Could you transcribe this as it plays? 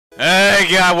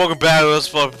Hey guys, welcome back to Let's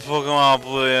Play Pokemon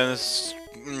Blue. And this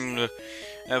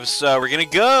episode, we're gonna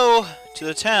go to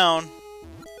the town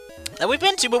that we've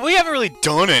been to, but we haven't really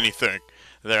done anything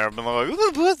there. I've been like, "Ooh,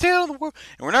 the best town in the world,"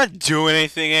 and we're not doing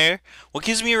anything there. What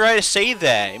gives me a right to say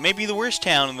that? It may be the worst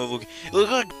town in the look. It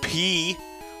looks like pee,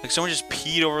 like someone just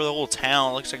peed over the whole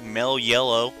town. It looks like Mel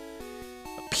Yellow,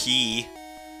 a pee.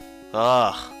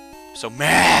 Ugh, I'm so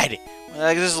mad.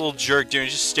 Like this little jerk dude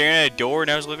just staring at a door, and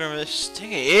I was looking over this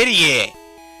stinking idiot.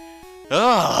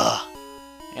 Ugh.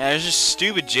 Yeah, there's just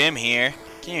stupid Jim here.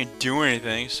 Can't even do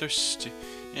anything. It's so stupid.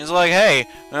 It's like, hey,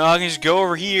 well, I can just go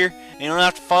over here, and you don't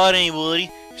have to fight anybody.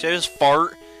 Except just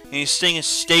fart, and he's stinking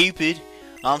stupid.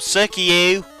 I'm sick of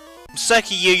you. I'm sick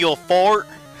of you, you'll fart.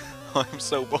 I'm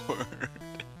so bored.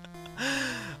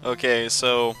 Okay,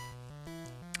 so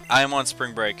I'm on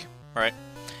spring break, right?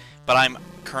 But I'm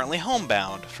currently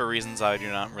homebound for reasons I do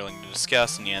not really need to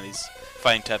discuss, and yeah, these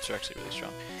fighting types are actually really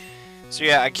strong. So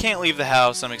yeah, I can't leave the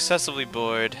house, I'm excessively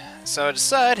bored, so I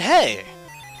decide, hey,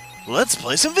 let's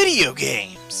play some video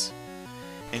games.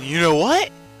 And you know what?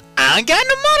 I ain't got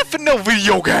no money for no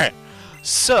video game.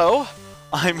 So,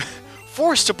 I'm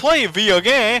forced to play a video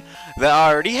game that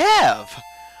I already have.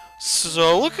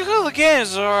 So look at all the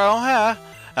games that I don't have,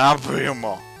 and I'll play them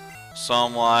all.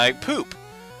 Some like poop.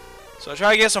 So I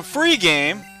try to get some free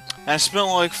game, and I spent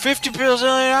like 50 billion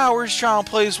hours trying to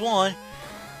play this one.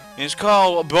 And it's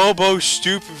called Bobo's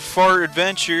Stupid Fart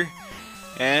Adventure.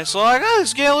 And it's like, oh,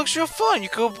 this game looks real fun. You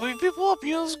go beat people up,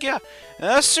 you know this guy. And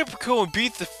that's super cool. We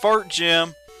beat the fart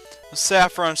gym in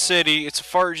Saffron City. It's a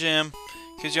fart gym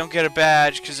because you don't get a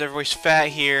badge because everybody's fat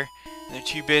here. And they're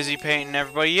too busy painting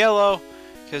everybody yellow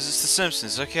because it's the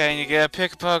Simpsons. Okay, and you gotta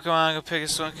pick a Pokemon, go pick a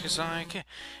Sonic,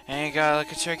 and you got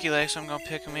like a turkey leg, so I'm gonna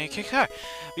pick him and kick hard.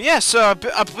 But yeah, so I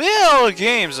played all the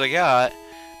games I got.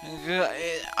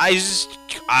 I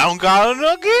don't got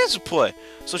enough games to play.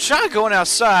 So try going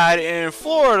outside, and in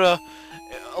Florida,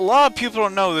 a lot of people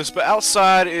don't know this, but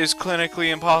outside is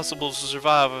clinically impossible to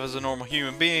survive as a normal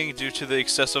human being due to the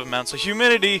excessive amounts of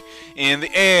humidity in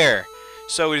the air.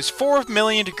 So it is 4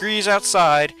 million degrees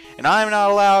outside, and I'm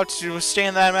not allowed to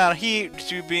withstand that amount of heat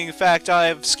due to being the fact I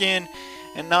have skin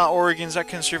and not organs that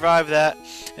can survive that.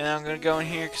 And I'm going to go in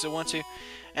here because I want to.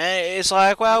 And it's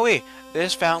like, wowee,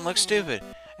 this fountain looks stupid.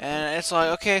 And it's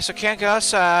like, okay, so I can't go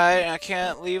outside, and I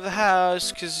can't leave the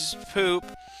house because it's poop.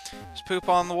 There's poop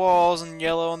on the walls and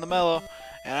yellow on the mellow.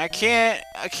 And I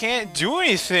can't do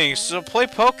anything. So I play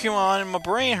Pokemon and my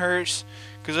brain hurts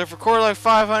because I've recorded like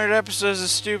 500 episodes of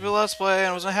stupid Let's Play, and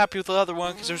I wasn't happy with the other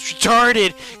one because it was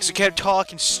retarded because I kept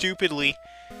talking stupidly.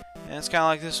 And it's kind of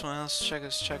like this one. Let's check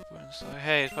this checkpoint. It's like,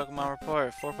 hey, Pokemon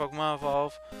report. 4 Pokemon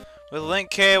evolve with a link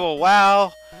cable.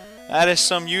 Wow, that is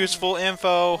some useful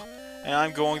info. And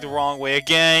I'm going the wrong way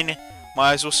again.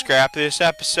 Might as well scrap this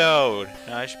episode.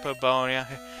 And I should put Boney out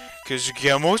here because you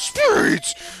get more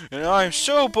spirits. And I'm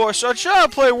so bored. So I try to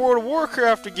play World of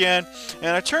Warcraft again.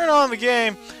 And I turn on the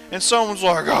game. And someone's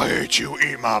like, I hate you,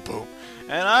 eat my poop.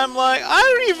 And I'm like, I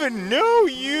don't even know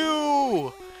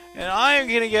you. And I'm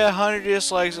going to get 100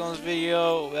 dislikes on this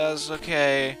video. That's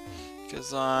okay.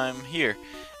 Because I'm here.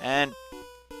 And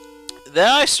then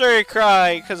I started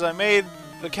crying because I made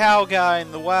the cow guy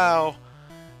in the WoW,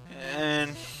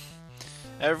 and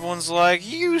everyone's like,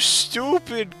 you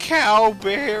stupid cow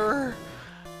bear,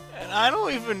 and I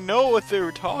don't even know what they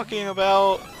were talking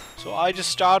about, so I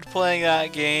just stopped playing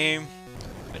that game.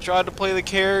 I tried to play the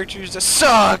characters that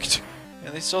sucked,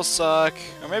 and they still suck,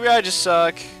 or maybe I just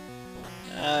suck.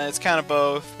 It's kind of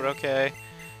both, but okay.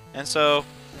 And so,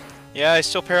 yeah, it's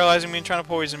still paralyzing me and trying to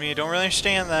poison me. Don't really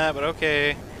understand that, but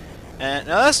okay. And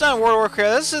now that's not World of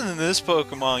Warcraft, this isn't this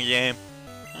Pokemon game.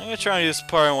 I'm gonna try and do this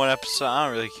part in one episode. I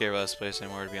don't really care about this place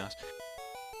anymore, to be honest.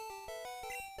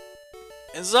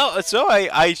 And so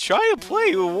I try to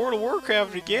play World of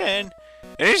Warcraft again,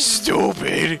 and it's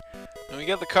stupid. And we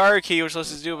got the card key, which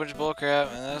lets us do a bunch of bullcrap,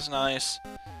 and that's nice.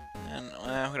 And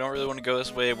we don't really want to go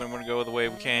this way, we want to go the way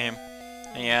we came.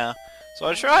 And yeah. So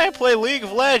I try and play League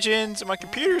of Legends, and my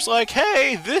computer's like,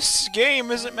 hey, this game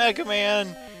isn't Mega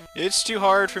Man. It's too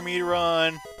hard for me to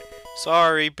run.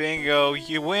 Sorry, bingo.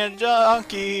 You win,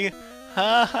 donkey.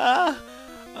 Ha ha.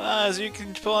 As you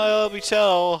can probably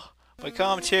tell by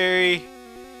commentary,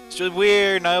 it's really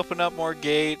weird, and I open up more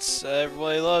gates.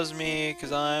 Everybody loves me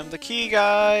because I'm the key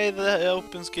guy that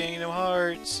opens Kingdom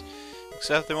Hearts.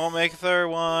 Except they won't make a third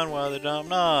one while they're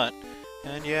not.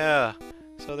 And yeah.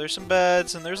 So there's some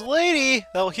beds, and there's a lady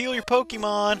that will heal your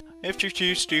Pokemon if you're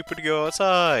too stupid to go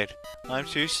outside. I'm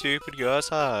too stupid to go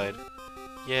outside.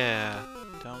 Yeah,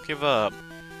 don't give up.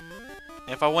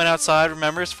 If I went outside,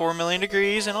 remember it's 4 million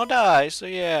degrees and I'll die, so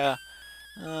yeah.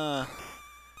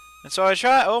 And so I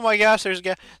try. Oh my gosh, there's a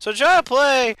guy. So I try to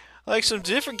play like some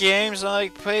different games,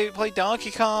 like play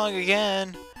Donkey Kong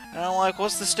again. And I'm like,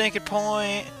 what's the stinking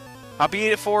point? I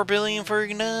beat it 4 billion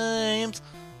friggin' times.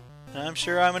 And I'm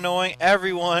sure I'm annoying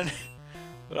everyone,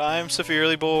 but I am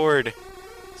severely bored.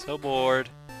 So bored.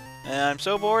 And I'm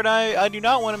so bored I do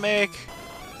not want to make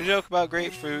a joke about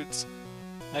grapefruits.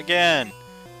 Again.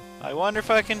 I wonder if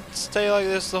I can stay like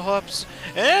this the whole episode.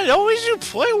 And always you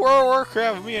play World of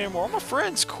Warcraft with me anymore. All my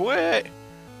friends quit.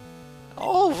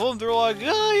 All of them, they're like,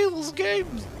 hey, this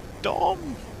game's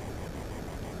dumb.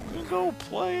 I'm gonna go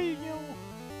play, you know,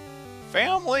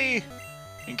 family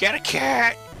and get a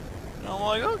cat. And I'm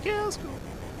like, okay, that's cool.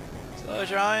 So I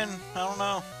try and, I don't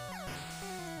know,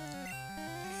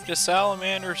 eat a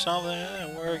salamander or something. It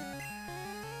didn't work.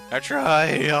 I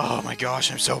tried. Oh my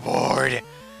gosh, I'm so bored.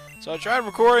 So I tried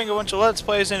recording a bunch of Let's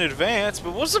Plays in advance,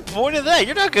 but what's the point of that?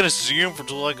 You're not gonna see them for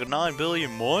like 9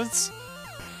 billion months.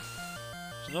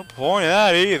 There's no point in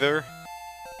that either.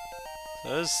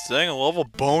 So this thing will level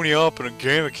Boney up in a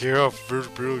game that came out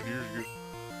 50 billion years ago.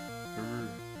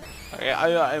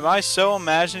 Am I so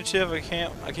imaginative? I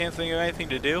can't think of anything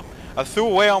to do. I threw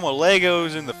away all my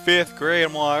Legos in the 5th grade.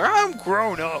 I'm like, I'm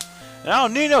grown up, and I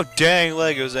don't need no dang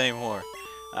Legos anymore.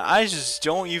 I just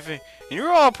don't even. And you're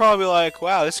all probably like,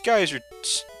 wow, this guy's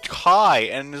high,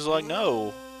 and it's like,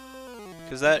 no,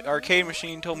 because that arcade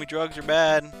machine told me drugs are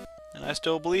bad, and I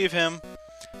still believe him,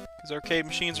 because arcade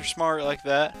machines are smart like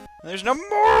that. And there's no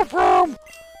more problem.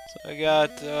 So I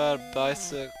got a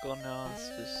bicycle. No, it's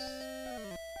just.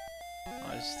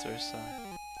 I'll just throw some.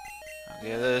 I'll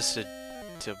give this to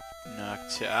I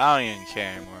don't even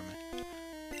care anymore, man.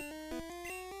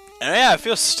 And yeah, I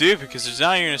feel stupid because there's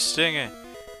not even a Sting.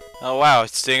 Oh wow,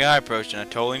 it's Sting Eye Potion. I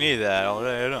totally need that all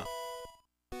day long.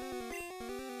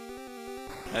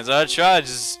 As I try,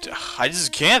 I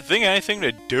just can't think of anything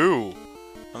to do.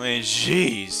 I mean,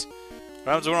 jeez.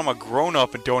 What happens when I'm a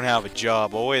grown-up and don't have a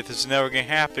job? Oh wait, this is never gonna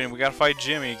happen. We gotta fight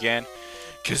Jimmy again.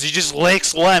 Cause he just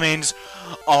licks lemons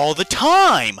all the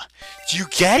time. Do you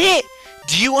get it?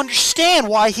 Do you understand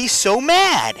why he's so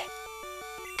mad?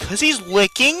 Cause he's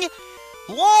licking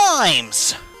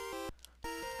limes.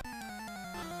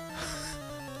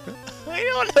 I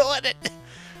don't know what it.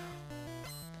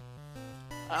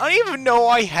 I don't even know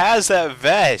why he has that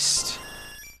vest.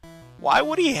 Why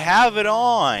would he have it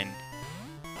on?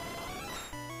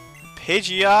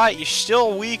 Pidgeot, you're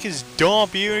still weak as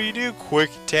dump. You do quick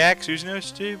attacks. There's no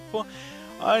stupid.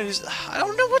 I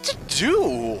don't know what to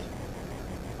do.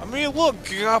 I mean,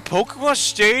 look, you got Pokemon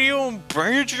Stadium,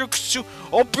 Banjo,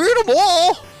 I'll beat them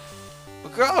all. I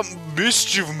got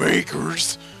Mischief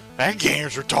Makers. That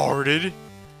game's retarded.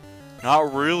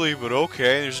 Not really, but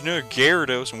okay. There's no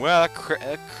Gyarados, and wow,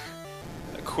 that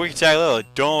quick attack level,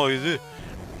 don't like this.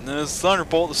 And then it's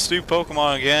Thunderbolt, the stupid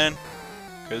Pokemon again.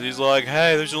 Because he's like,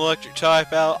 hey, there's an electric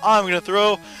type out. I'm going to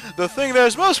throw the thing that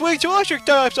is most weak to electric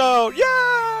types out.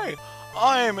 Yay!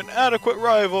 I am an adequate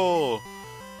rival.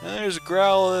 And there's a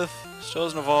Growlithe. Still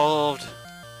hasn't evolved.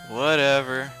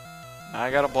 Whatever. I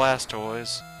got a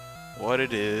Blastoise. What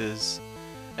it is.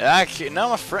 And I can't,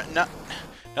 none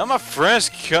of my friends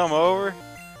can come over.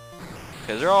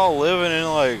 Because they're all living in,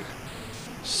 like,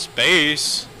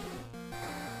 space.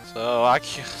 So I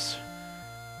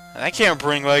can't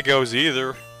bring Legos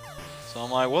either. So I'm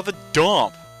like, what the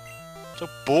dump? I'm so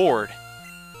bored.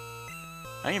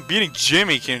 I ain't beating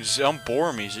Jimmy can just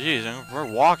unbore me. Jeez, I'm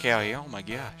gonna walk out here. Oh my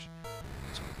gosh.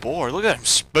 I'm so bored. Look at them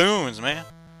spoons, man.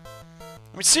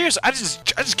 I mean, seriously, I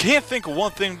just can't think of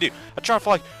one thing to do. I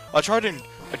typed in,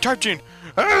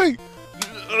 hey,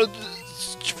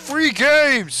 free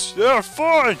games. They're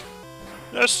fun.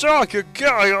 That's like a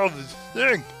guy on the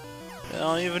thing. I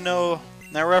don't even know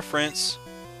that reference.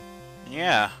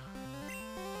 Yeah.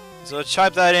 So I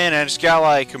typed that in and I just got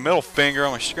like a middle finger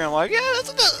on my screen. I'm like, yeah,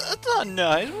 that's not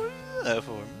nice. What is that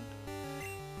for?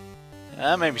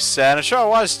 That made me sad. I tried to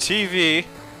watch TV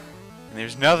and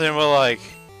there's nothing but like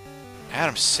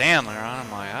Adam Sandler on.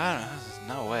 I'm like, I don't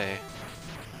know. No way.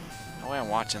 No way I'm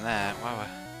watching that. Why would...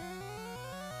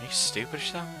 Are you stupid or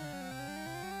something?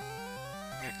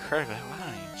 I got credit for that. Well, I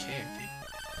don't even care, dude.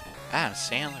 Adam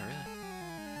Sandler, really?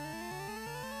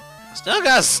 I still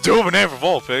got a stupid name for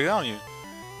Vulpix. I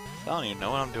don't even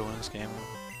know what I'm doing in this game.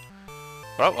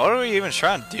 What are we even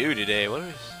trying to do today? What are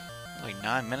we, like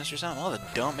 9 minutes or something? Oh, the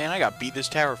dump, man. I got beat this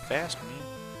tower fast, man.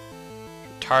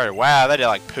 Retarded. Wow, that did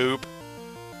like poop.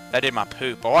 That did my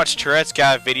poop. I watched Tourette's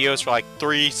guy videos for like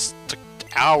 3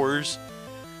 hours.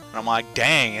 And I'm like,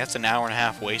 dang, that's an hour and a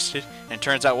half wasted. And it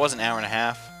turns out it was an hour and a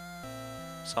half.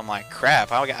 So I'm like,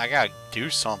 crap, I gotta do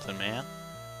something, man.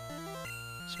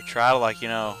 So try to, like, you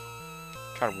know,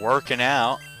 try working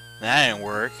out. That didn't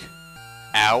work.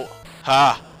 Out.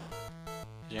 Ha.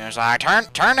 You know, it's like,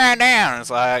 turn that down. It's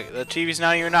like, the TV's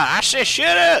not even on. I said,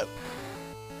 shut up.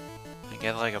 I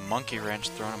get like a monkey wrench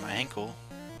thrown at my ankle.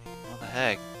 What the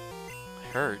heck?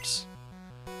 It hurts.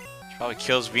 It probably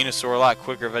kills Venusaur a lot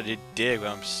quicker if I did dig, but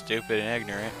I'm stupid and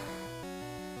ignorant.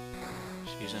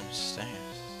 Just using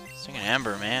Stinging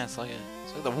Ember, man. It's like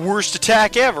the worst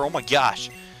attack ever. Oh my gosh.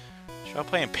 Try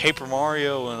playing Paper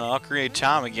Mario and Ocarina of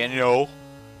Time again, you know.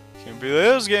 Can't be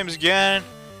those games again.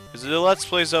 Because the Let's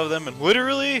Plays of them, and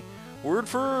literally, word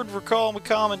for word, recall my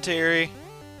commentary.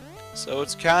 So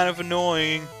it's kind of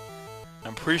annoying.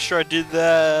 I'm pretty sure I did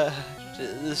the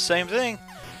same thing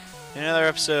in another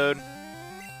episode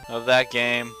of that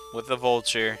game with the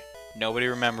Vulture. Nobody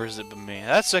remembers it but me.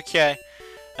 That's okay.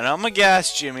 And I'm gonna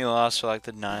guess Jimmy lost for like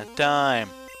the 9th time.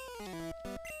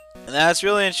 And that's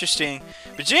really interesting.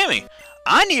 But Jimmy,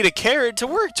 I need a carrot to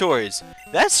work towards.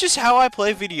 That's just how I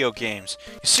play video games.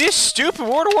 You see a stupid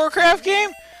World of Warcraft game?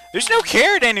 There's no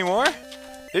carrot anymore.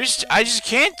 I just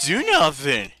can't do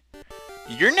nothing.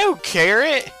 You're no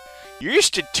carrot. You're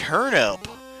just a turnip.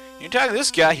 You're talking to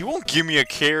this guy, he won't give me a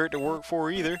carrot to work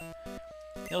for either.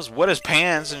 He'll just wet his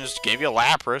pants and just give you a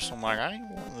Lapras. I'm like, I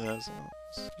ain't want this.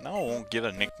 No, I won't get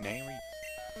a nickname.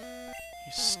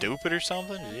 You stupid or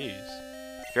something? Jeez.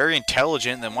 Very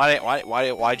intelligent, then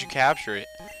why'd you capture it?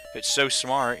 If it's so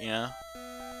smart, you know?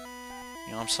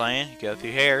 You know what I'm saying? You go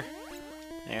through here.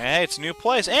 Hey, it's a new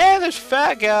place. And there's a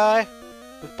fat guy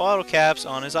with bottle caps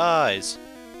on his eyes.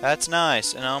 That's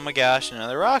nice. And oh my gosh,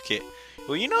 another rocket.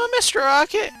 Well, you know, Mr.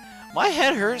 Rocket, my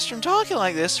head hurts from talking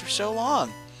like this for so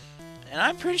long. And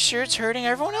I'm pretty sure it's hurting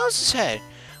everyone else's head.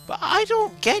 But I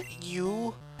don't get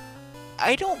you.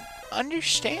 I don't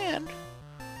understand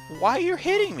why you're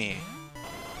hitting me.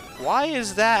 Why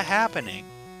is that happening?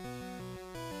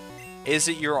 Is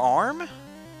it your arm?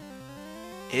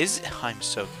 I'm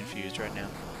so confused right now.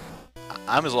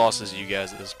 I'm as lost as you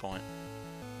guys at this point.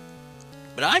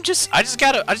 But I just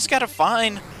gotta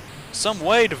find some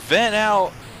way to vent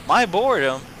out my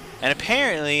boredom, and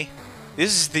apparently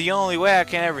this is the only way I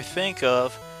can ever think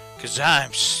of, cause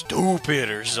I'm stupid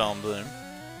or something.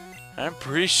 I'm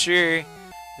pretty sure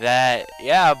that,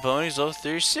 yeah, Boney's level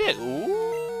 36. Ooh.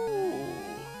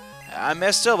 I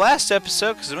messed up last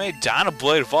episode because I made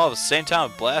Dynablade evolve at the same time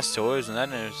with Blastoise, and that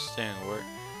didn't work.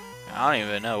 I don't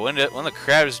even know. When the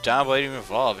Crab's Dynablade even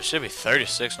evolve? It should be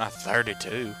 36, not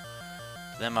 32.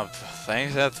 Then my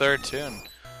thing said 32, and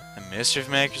the Mischief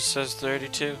Maker says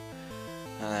 32.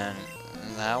 And then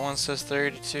that one says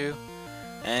 32.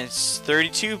 And it's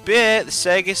 32-bit, the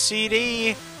Sega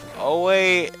CD. Oh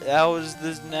wait, that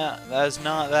is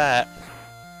not that.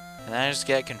 And I just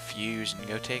get confused and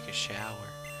go take a shower.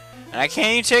 And I can't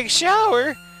even take a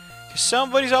shower because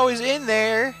somebody's always in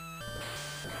there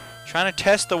trying to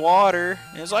test the water.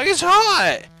 And it's like, it's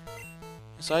hot.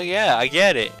 It's like, yeah, I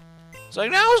get it. It's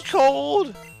like, now it's cold.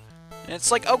 And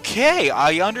it's like, okay,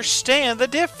 I understand the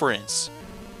difference.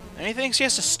 And he thinks he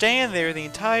has to stand there the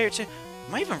entire time.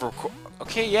 Am I even record?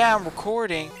 Okay, yeah, I'm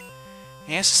recording.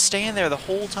 He has to stand there the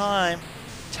whole time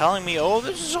telling me, oh,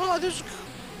 this is hot.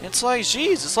 It's like,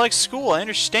 jeez, it's like school. I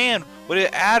understand what an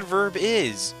adverb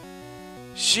is.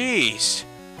 Jeez,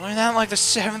 I learned that in like the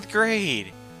 7th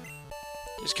grade.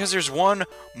 Just because there's one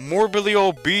morbidly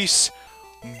obese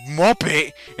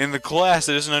Muppet in the class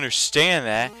that doesn't understand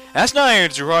that. That's not even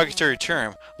a derogatory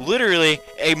term. Literally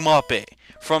a Muppet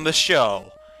from the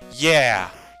show. Yeah,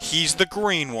 he's the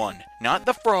green one, not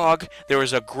the frog. There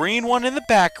was a green one in the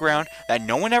background that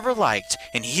no one ever liked,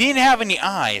 and he didn't have any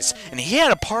eyes, and he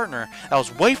had a partner that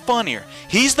was way funnier.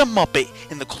 He's the Muppet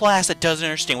in the class that doesn't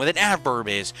understand what an adverb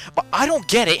is, but I don't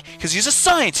get it because he's a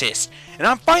scientist, and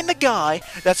I'm fighting the guy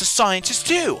that's a scientist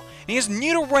too, and he has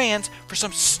Nidoran's for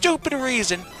some stupid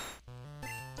reason.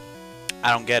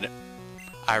 I don't get it.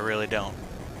 I really don't.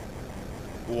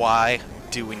 Why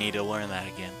do we need to learn that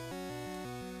again?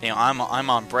 You know,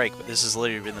 I'm on break, but this has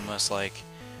literally been the most, like,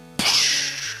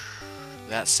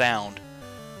 that sound,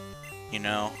 you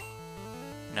know?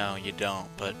 No, you don't,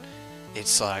 but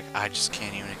it's like, I just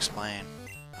can't even explain.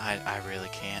 I really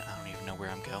can't. I don't even know where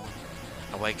I'm going.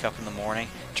 I wake up in the morning,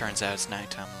 turns out it's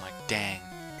nighttime, I'm like, dang,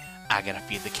 I gotta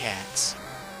feed the cats.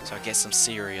 So I get some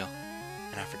cereal,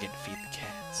 and I forget to feed the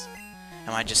cats.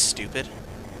 Am I just stupid?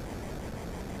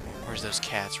 Or is those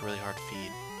cats really hard to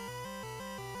feed?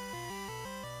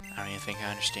 I don't even think I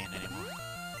understand anymore.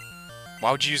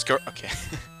 Why would you use okay.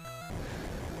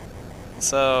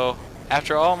 So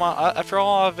after all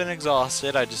I've been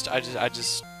exhausted, I just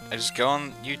go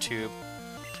on YouTube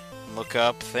and look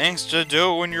up things to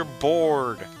do when you're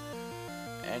bored.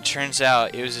 And it turns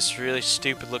out it was this really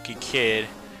stupid looking kid,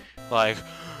 like,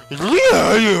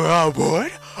 Yeah, you're all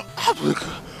bored.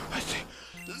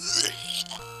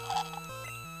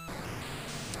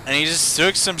 And he just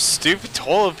took some stupid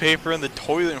toilet paper in the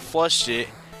toilet and flushed it.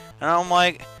 And I'm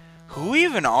like, who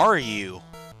even are you?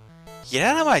 Get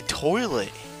out of my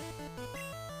toilet.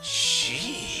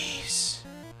 Jeez.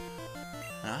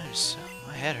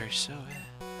 My head hurts so bad.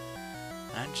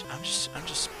 I'm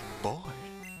just bored.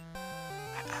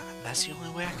 That's the only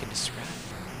way I can describe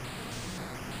it.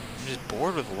 I'm just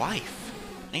bored with life.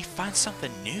 I need to find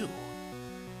something new.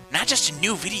 Not just a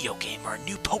new video game or a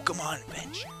new Pokemon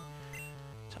adventure.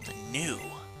 Something new.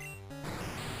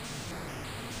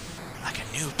 Like a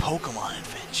new Pokemon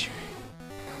adventure.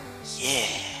 Yeah.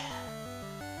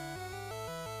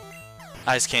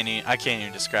 I can't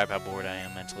even describe how bored I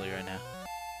am mentally right now.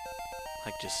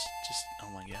 Like just oh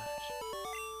my gosh.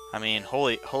 I mean,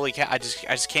 holy cow, I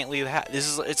just can't leave the house.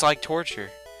 It's like torture.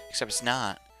 Except it's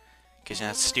not. Because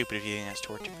that's stupid if you think that's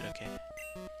torture, but okay.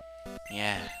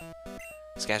 Yeah.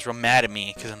 This guy's real mad at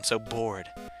me because I'm so bored.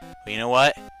 But you know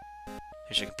what?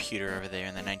 There's a computer over there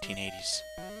in the 1980s.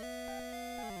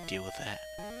 Deal with that.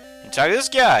 And talk to this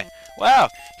guy. Wow,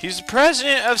 he's the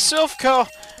president of Silphco,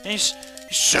 and he's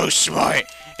so smart.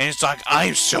 And it's like,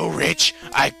 I'm so rich,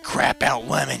 I crap out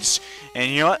lemons.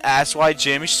 And you know what? That's why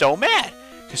Jimmy's so mad.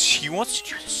 Because he wants to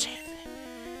do the same thing.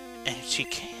 And she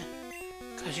can't.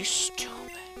 Because he's stupid.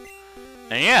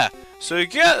 And yeah, so he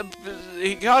got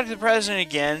to the president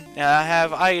again. Now I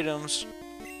have items.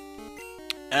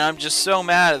 And I'm just so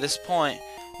mad at this point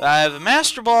that I have the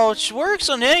Master Ball, which works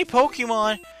on any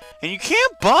Pokemon. And you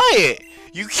can't buy it.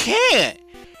 You can't.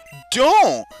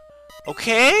 Don't.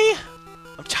 Okay?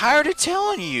 I'm tired of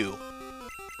telling you.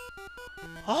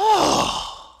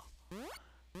 Oh.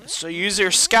 So use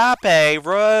your Scape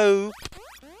rope.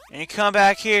 And you come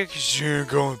back here because you ain't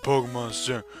going Pokemon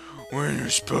Center when you're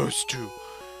supposed to.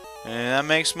 And that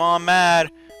makes Mom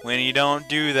mad when you don't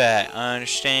do that. I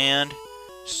understand,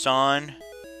 son.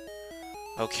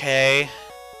 Okay.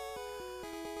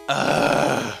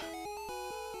 I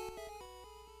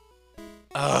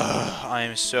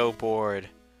am so bored.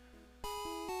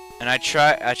 And I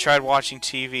tried watching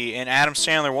TV, and Adam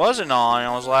Sandler wasn't on, and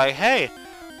I was like, hey,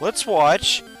 let's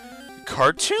watch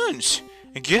cartoons.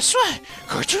 And guess what?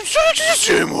 Cartoons don't exist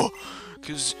anymore.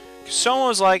 Because someone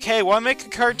was like, hey, why make a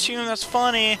cartoon that's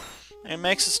funny and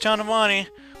makes us a ton of money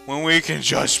when we can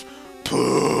just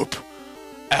poop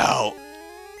out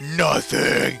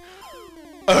nothing?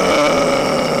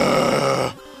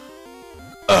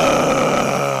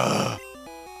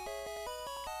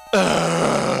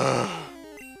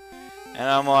 And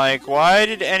I'm like, why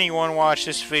did anyone watch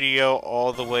this video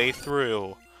all the way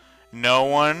through? No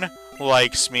one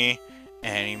likes me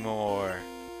anymore.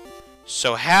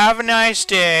 So have a nice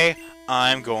day.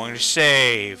 I'm going to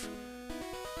save.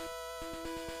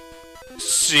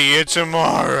 See you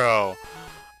tomorrow.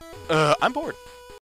 I'm bored.